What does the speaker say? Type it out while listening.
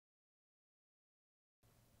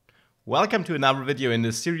Welcome to another video in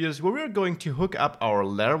this series where we're going to hook up our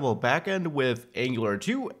Laravel backend with Angular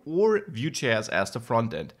 2 or Vue.js as the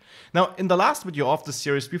frontend. Now, in the last video of the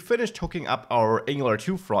series, we finished hooking up our Angular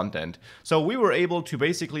 2 frontend. So we were able to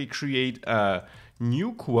basically create a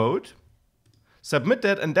new quote, submit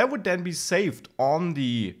that, and that would then be saved on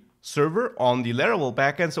the server on the Laravel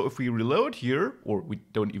backend. So if we reload here, or we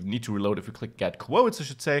don't even need to reload, if we click get quotes, I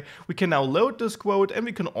should say, we can now load this quote and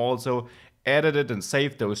we can also edit it and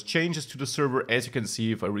save those changes to the server. As you can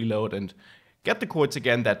see, if I reload and get the quotes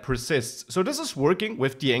again, that persists. So this is working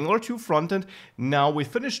with the Angular 2 frontend. Now we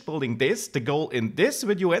finished building this. The goal in this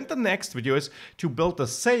video and the next video is to build the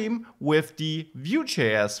same with the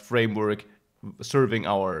Vue.js framework serving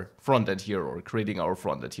our frontend here, or creating our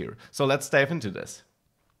frontend here. So let's dive into this.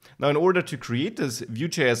 Now, in order to create this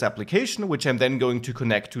Vue.js application, which I'm then going to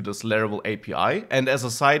connect to this Laravel API, and as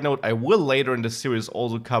a side note, I will later in this series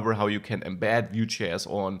also cover how you can embed Vue.js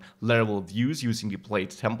on Laravel views using the Plate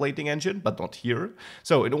templating engine, but not here.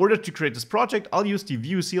 So in order to create this project, I'll use the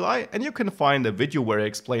Vue CLI, and you can find a video where I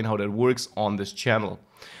explain how that works on this channel.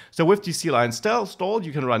 So with the CLI installed,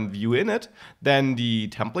 you can run Vue init, then the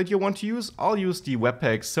template you want to use, I'll use the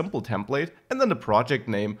Webpack simple template, and then the project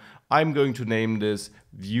name, I'm going to name this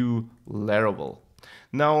Vue Laravel.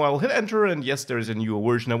 Now I'll hit enter, and yes, there is a newer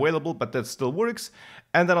version available, but that still works.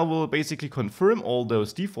 And then I will basically confirm all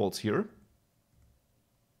those defaults here.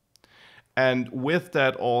 And with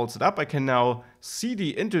that all set up, I can now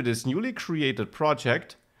cd into this newly created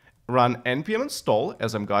project, run npm install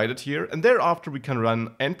as I'm guided here, and thereafter we can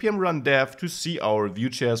run npm run dev to see our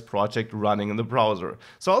Vue.js project running in the browser.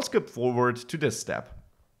 So I'll skip forward to this step.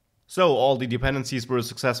 So all the dependencies were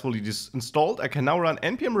successfully installed. I can now run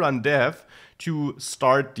npm run dev to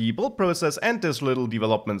start the build process and this little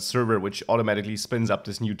development server, which automatically spins up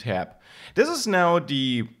this new tab. This is now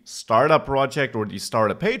the startup project, or the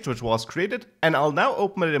startup page, which was created, and I'll now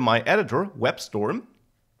open it in my editor, WebStorm.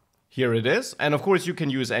 Here it is, and of course you can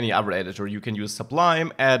use any other editor. You can use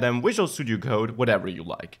Sublime, Atom, Visual Studio Code, whatever you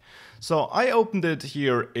like. So I opened it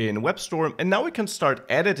here in WebStorm, and now we can start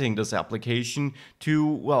editing this application to,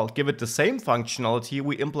 well, give it the same functionality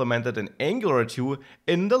we implemented in Angular 2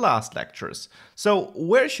 in the last lectures. So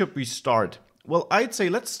where should we start? Well, I'd say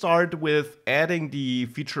let's start with adding the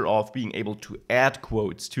feature of being able to add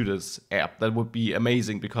quotes to this app. That would be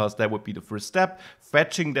amazing, because that would be the first step.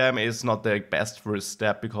 Fetching them is not the best first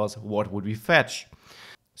step, because what would we fetch?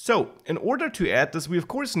 So in order to add this, we of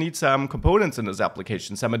course need some components in this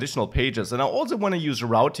application, some additional pages. And I also want to use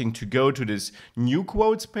routing to go to this new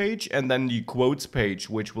quotes page and then the quotes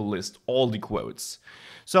page, which will list all the quotes.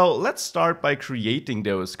 So let's start by creating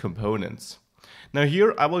those components. Now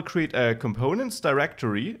here I will create a components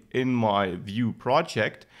directory in my Vue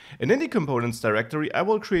project, and in the components directory I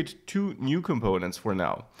will create two new components for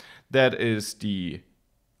now. That is the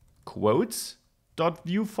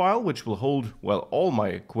quotes.vue file, which will hold, well, all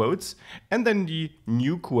my quotes, and then the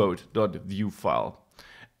new quote.vue file.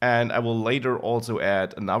 And I will later also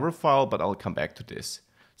add another file, but I'll come back to this.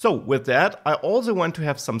 So with that, I also want to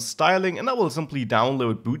have some styling, and I will simply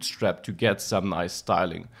download Bootstrap to get some nice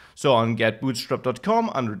styling. So on getbootstrap.com,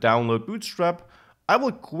 under download Bootstrap, I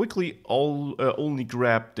will quickly only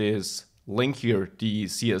grab this link here, the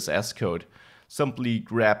CSS code. Simply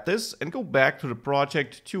grab this and go back to the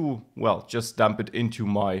project to, well, just dump it into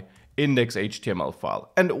my index.html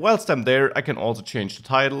file. And whilst I'm there, I can also change the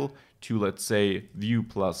title to, let's say, Vue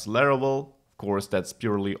plus Laravel. Of course, that's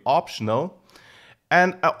purely optional.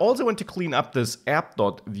 And I also want to clean up this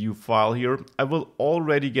app.vue file here. I will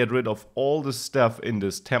already get rid of all the stuff in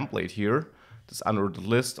this template here. This under the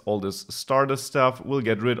list, all this starter stuff. We'll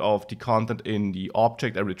get rid of the content in the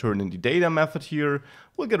object I return in the data method here.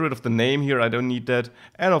 We'll get rid of the name here, I don't need that.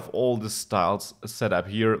 And of all the styles set up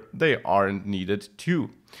here, they aren't needed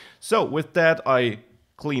too. So with that, I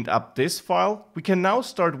cleaned up this file. We can now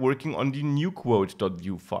start working on the new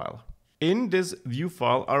quote.vue file. In this Vue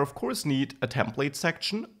file, I of course need a template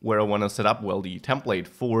section where I want to set up, well, the template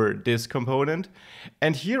for this component.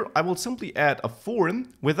 And here I will simply add a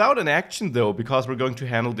form without an action though, because we're going to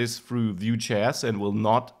handle this through Vue.js and will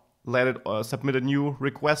not let it submit a new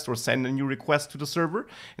request or send a new request to the server.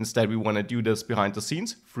 Instead, we want to do this behind the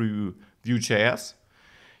scenes through Vue.js.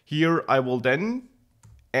 Here I will then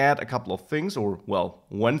add a couple of things, or, well,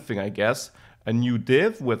 one thing I guess. A new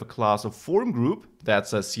div with a class of form group.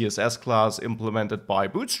 That's a CSS class implemented by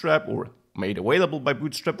Bootstrap, or made available by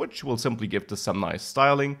Bootstrap, which will simply give this some nice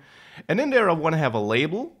styling. And in there I want to have a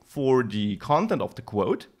label for the content of the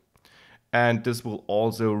quote. And this will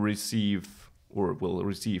also receive or will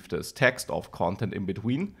receive this text of content in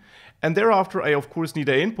between. And thereafter, I of course need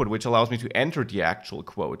an input, which allows me to enter the actual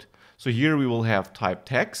quote. So here we will have type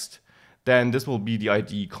text. Then this will be the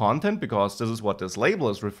ID content, because this is what this label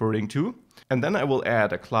is referring to. And then I will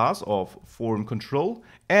add a class of form control.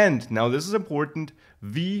 And now this is important,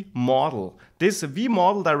 vModel. This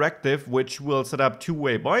vModel directive, which will set up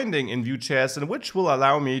two-way binding in Vue.js and which will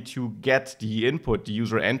allow me to get the input the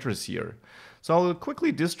user enters here. So I'll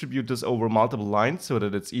quickly distribute this over multiple lines so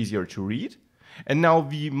that it's easier to read. And now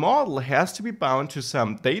vModel has to be bound to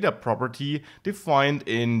some data property defined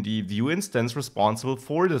in the Vue instance responsible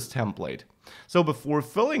for this template. So before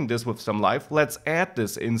filling this with some life, let's add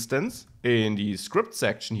this instance in the script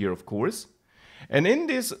section here, of course. And in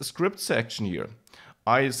this script section here,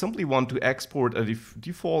 I simply want to export a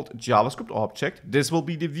default JavaScript object. This will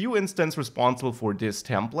be the Vue instance responsible for this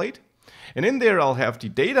template. And in there I'll have the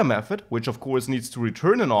data method, which of course needs to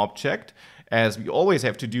return an object, as we always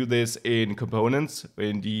have to do this in components,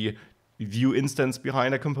 in the Vue instance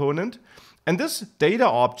behind a component. And this data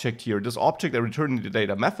object here, this object that returns the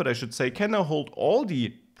data method, I should say, can now hold all the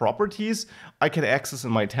properties I can access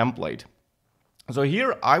in my template. So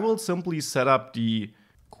here I will simply set up the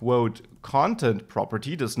quote content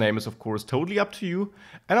property. This name is of course totally up to you,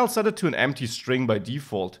 and I'll set it to an empty string by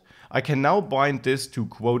default. I can now bind this to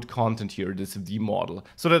quote content here, this vModel,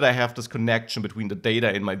 so that I have this connection between the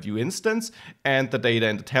data in my Vue instance and the data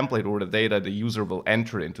in the template, or the data the user will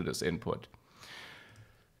enter into this input.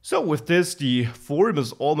 So with this, the form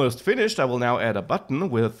is almost finished. I will now add a button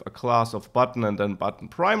with a class of button and then button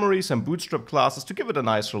primary, some Bootstrap classes to give it a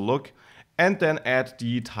nicer look, and then add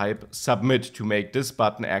the type submit to make this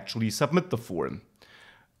button actually submit the form.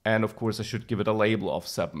 And of course I should give it a label of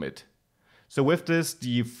submit. So with this,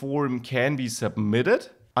 the form can be submitted.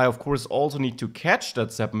 I of course also need to catch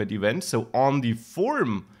that submit event. So on the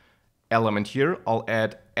form element here, I'll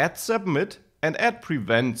add @submit and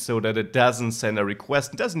 @prevent so that it doesn't send a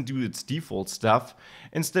request, it doesn't do its default stuff.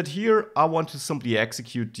 Instead here, I want to simply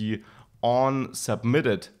execute the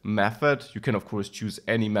onSubmitted method. You can of course choose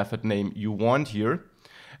any method name you want here.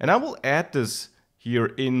 And I will add this here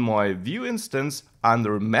in my Vue instance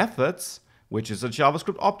under methods, which is a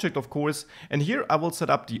JavaScript object, of course. And here I will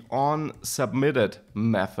set up the onSubmitted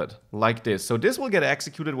method like this. So this will get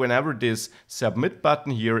executed whenever this submit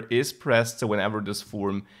button here is pressed, so whenever this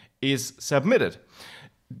form is submitted.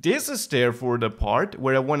 This is therefore the part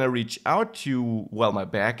where I want to reach out to, well, my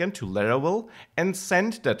backend, to Laravel, and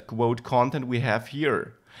send that quote content we have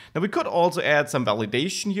here. Now we could also add some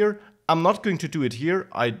validation here. I'm not going to do it here.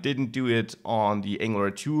 I didn't do it on the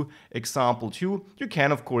Angular 2 example too. You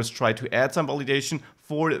can of course try to add some validation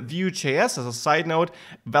for Vue.js. As a side note,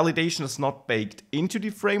 validation is not baked into the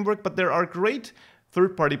framework, but there are great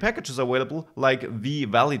third-party packages available like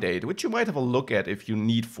vValidate, which you might have a look at if you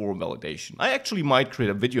need form validation. I actually might create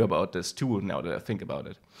a video about this too now that I think about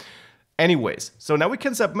it. Anyways, so now we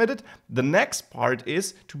can submit it. The next part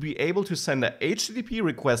is to be able to send a HTTP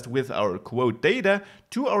request with our quote data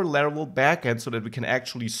to our Laravel backend so that we can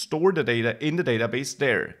actually store the data in the database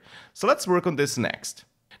there. So let's work on this next.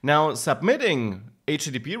 Now, submitting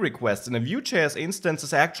HTTP requests in a Vue.js instance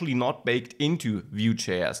is actually not baked into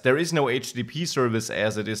Vue.js. There is no HTTP service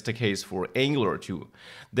as it is the case for Angular 2.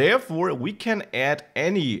 Therefore, we can add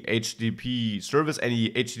any HTTP service, any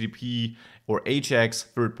HTTP or Ajax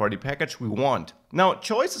third-party package we want. Now,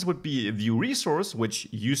 choices would be Vue Resource, which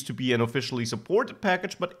used to be an officially supported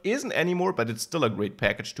package but isn't anymore, but it's still a great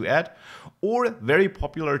package to add, or very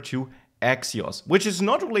popular too, Axios, which is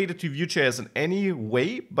not related to Vue.js in any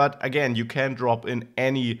way, but again, you can drop in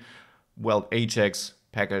any, well, Ajax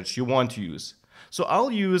package you want to use. So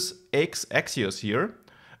I'll use Axios here.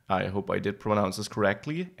 I hope I did pronounce this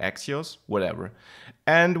correctly, Axios, whatever.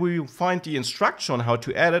 And we find the instruction on how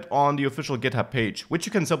to add it on the official GitHub page, which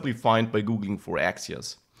you can simply find by Googling for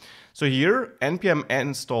Axios. So here, npm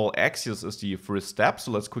install Axios is the first step,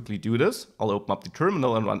 so let's quickly do this. I'll open up the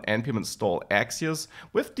terminal and run npm install Axios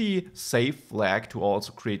with the save flag to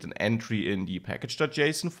also create an entry in the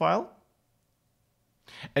package.json file.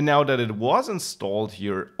 And now that it was installed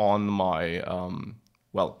here on my, on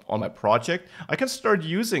my project, I can start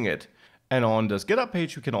using it. And on this GitHub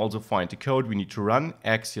page, we can also find the code we need to run,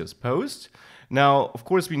 Axios post. Now, of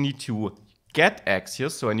course, we need to get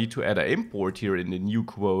Axios, so I need to add an import here in the new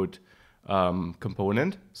quote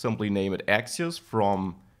component. Simply name it Axios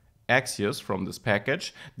from this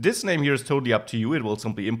package. This name here is totally up to you. It will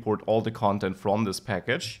simply import all the content from this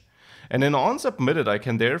package. And then on submitted, I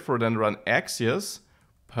can therefore then run Axios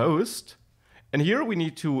post. And here we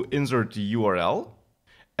need to insert the URL.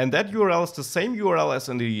 And that URL is the same URL as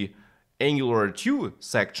in the Angular 2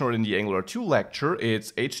 section, or in the Angular 2 lecture,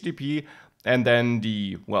 it's HTTP and then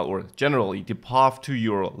or generally the path to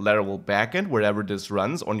your Laravel backend, wherever this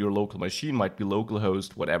runs on your local machine, might be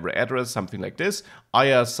localhost, whatever address, something like this. I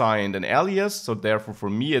assigned an alias, so therefore for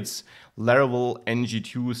me it's Laravel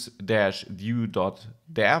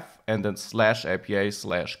ng2-vue.dev and then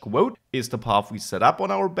 /API/quote is the path we set up on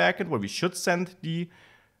our backend where we should send the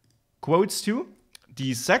quotes to.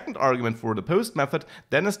 The second argument for the post method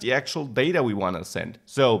then is the actual data we want to send,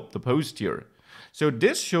 so the post here. So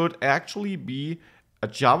this should actually be a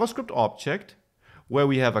JavaScript object where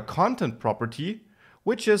we have a content property,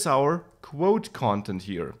 which is our quote content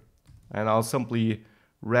here. And I'll simply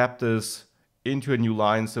wrap this into a new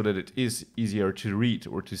line so that it is easier to read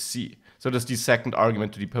or to see. So that's the second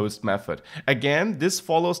argument to the post method. Again, this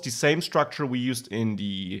follows the same structure we used in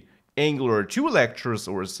the Angular 2 lectures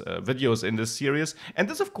or videos in this series, and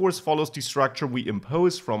this of course follows the structure we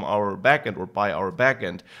impose from our backend or by our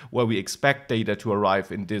backend, where we expect data to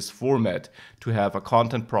arrive in this format, to have a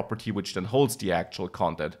content property which then holds the actual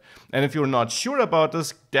content. And if you're not sure about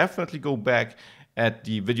this, definitely go back at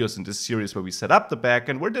the videos in this series where we set up the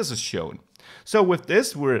backend, where this is shown. So with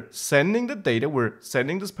this, we're sending the data, we're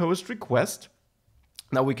sending this post request.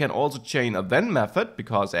 Now we can also chain a then method,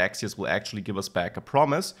 because Axios will actually give us back a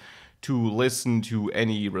promise to listen to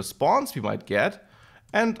any response we might get.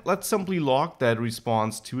 And let's simply log that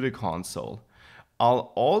response to the console.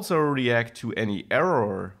 I'll also react to any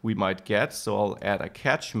error we might get, so I'll add a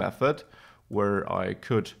catch method where I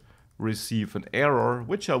could receive an error,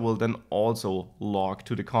 which I will then also log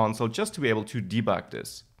to the console just to be able to debug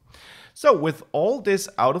this. So with all this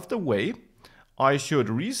out of the way, I should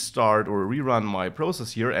restart or rerun my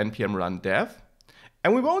process here, npm run dev,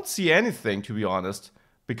 and we won't see anything, to be honest,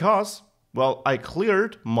 because, well, I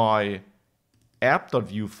cleared my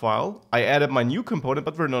app.vue file, I added my new component,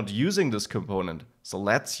 but we're not using this component, so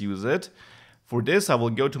let's use it. For this, I will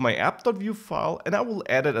go to my app.vue file and I will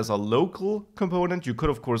add it as a local component. You could,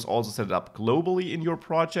 of course, also set it up globally in your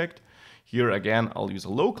project. Here, again, I'll use a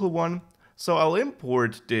local one. So I'll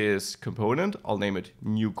import this component, I'll name it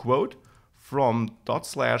new quote, from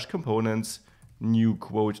 /components new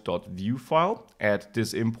quote.vue file, add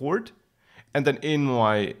this import, and then in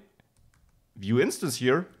my Vue instance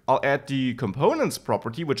here, I'll add the components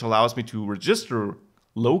property, which allows me to register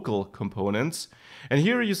local components. And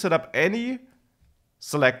here you set up any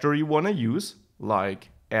selector you want to use, like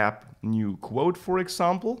app new quote, for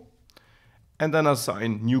example, and then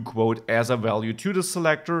assign new quote as a value to the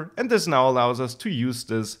selector. And this now allows us to use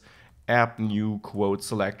this app new quote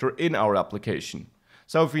selector in our application.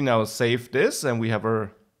 So if we now save this and we have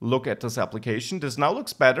a look at this application, this now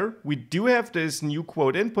looks better. We do have this new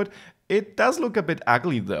quote input. It does look a bit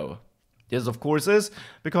ugly though. This of course is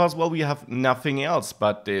because, well, we have nothing else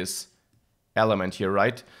but this element here,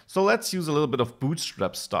 right? So let's use a little bit of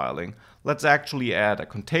Bootstrap styling. Let's actually add a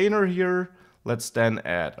container here. Let's then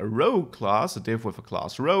add a row class, a div with a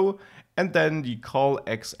class row, and then the call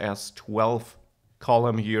XS12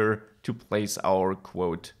 column here to place our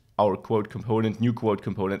quote component, new quote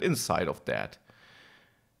component inside of that.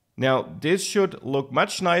 Now, this should look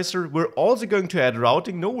much nicer. We're also going to add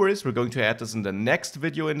routing. No worries, we're going to add this in the next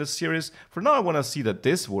video in this series. For now, I want to see that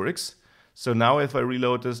this works. So now if I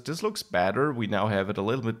reload this, this looks better. We now have it a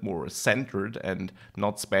little bit more centered and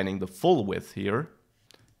not spanning the full width here.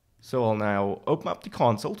 So I'll now open up the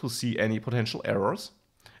console to see any potential errors.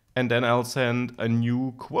 And then I'll send a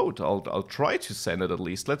new quote. I'll try to send it at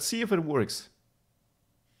least. Let's see if it works.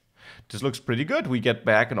 This looks pretty good. We get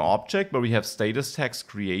back an object where we have status text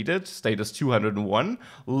created, status 201.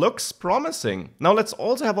 Looks promising. Now let's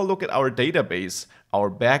also have a look at our database,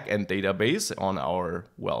 our backend database on our,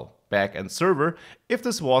 well, backend server, if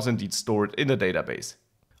this was indeed stored in the database.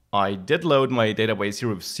 I did load my database here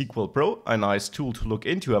with SQL Pro, a nice tool to look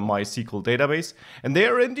into a MySQL database. And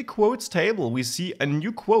there in the quotes table, we see a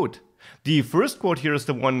new quote. The first quote here is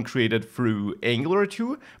the one created through Angular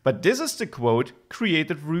 2, but this is the quote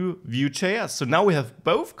created through Vue.js. So now we have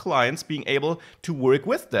both clients being able to work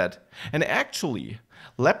with that. And actually,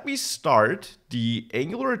 let me start the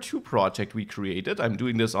Angular 2 project we created. I'm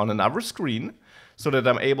doing this on another screen so that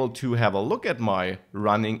I'm able to have a look at my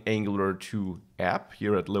running Angular 2 app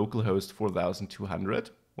here at localhost 4200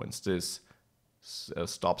 once this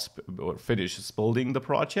stops or finishes building the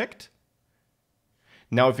project.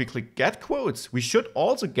 Now if we click get quotes, we should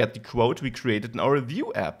also get the quote we created in our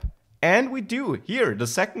Vue app. And we do, here, the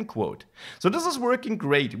second quote. So this is working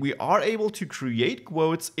great. We are able to create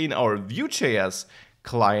quotes in our Vue.js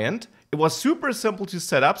client It was super simple to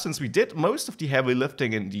set up since we did most of the heavy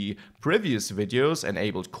lifting in the previous videos,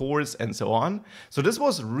 enabled cores and so on. So this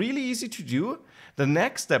was really easy to do. The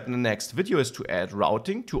next step in the next video is to add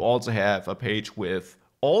routing, to also have a page with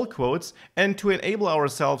all quotes, and to enable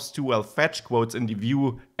ourselves to fetch quotes in the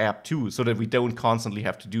Vue app too, so that we don't constantly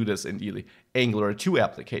have to do this in the Angular 2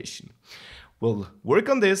 application. We'll work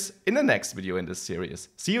on this in the next video in this series.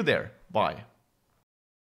 See you there. Bye.